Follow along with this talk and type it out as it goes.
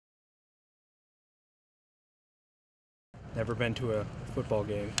Never been to a football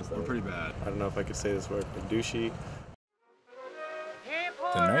game. We're pretty bad. I don't know if I could say this word, but douchey.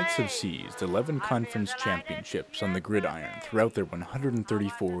 The Knights have seized 11 conference championships on the gridiron throughout their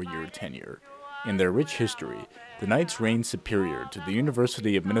 134-year tenure. In their rich history, the Knights reign superior to the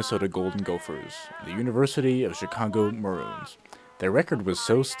University of Minnesota Golden Gophers and the University of Chicago Maroons. Their record was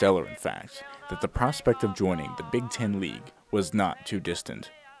so stellar, in fact, that the prospect of joining the Big Ten League was not too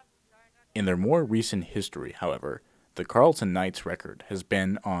distant. In their more recent history, however, the Carleton Knights record has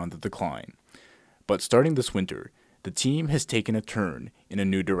been on the decline. But starting this winter, the team has taken a turn in a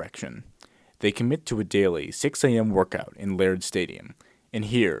new direction. They commit to a daily 6 a.m. workout in Laird Stadium, and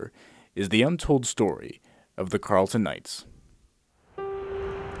here is the untold story of the Carleton Knights.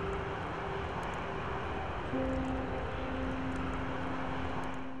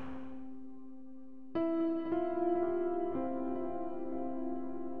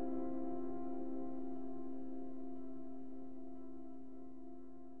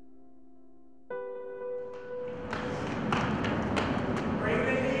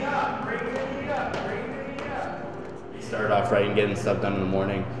 Start off right and getting stuff done in the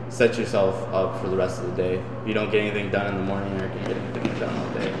morning. Set yourself up for the rest of the day. If you don't get anything done in the morning, you're not going to get anything done all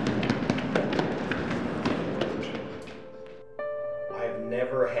day. I've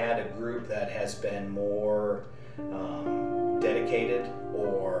never had a group that has been more dedicated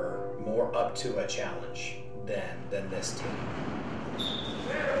or more up to a challenge than this team.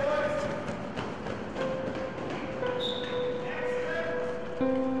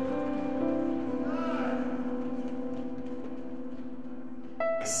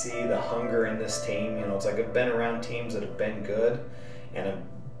 I see the hunger in this team. You know, it's like I've been around teams that have been good, and I've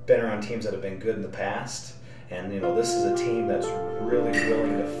been around teams that have been good in the past. And, you know, this is a team that's really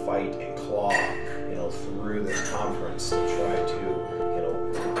willing to fight and claw, you know, through this conference to try to, you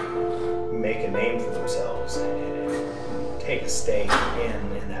know, make a name for themselves and take a stake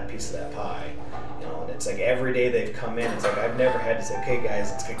in that piece of that pie. You know, and it's like every day they've come in, it's like I've never had to say, okay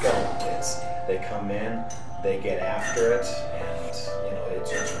guys, let's get going. They come in, they get after it, and, you know,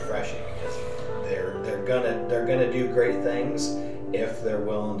 it's refreshing because they're gonna do great things if they're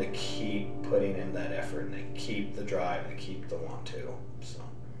willing to keep putting in that effort and they keep the drive and keep the want to. So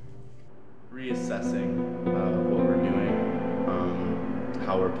Reassessing what we're doing,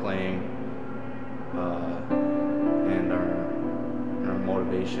 how we're playing, and our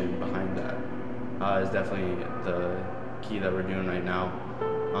motivation behind that is definitely the key that we're doing right now.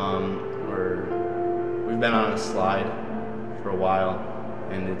 We've been on a slide for a while,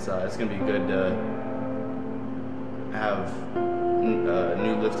 and it's going to be good to have a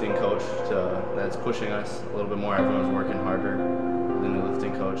new lifting coach that's pushing us a little bit more. Everyone's working harder with the new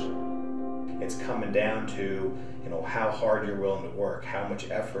lifting coach. it's coming down to, you know, how hard you're willing to work, how much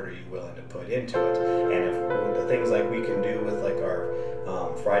effort are you willing to put into it, and if the things like we can do with like our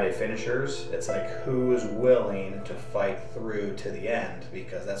Friday finishers, it's like who's willing to fight through to the end,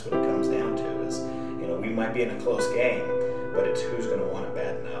 because that's what it comes down to. Is, you know, we might be in a close game, but it's who's going to want it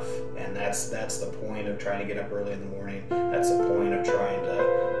bad enough, and that's the point of trying to get up early in the morning. That's the point of trying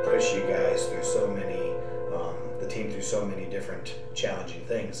to push you guys through so many, the team through so many different challenging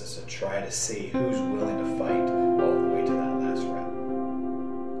things, is to try to see who's willing to fight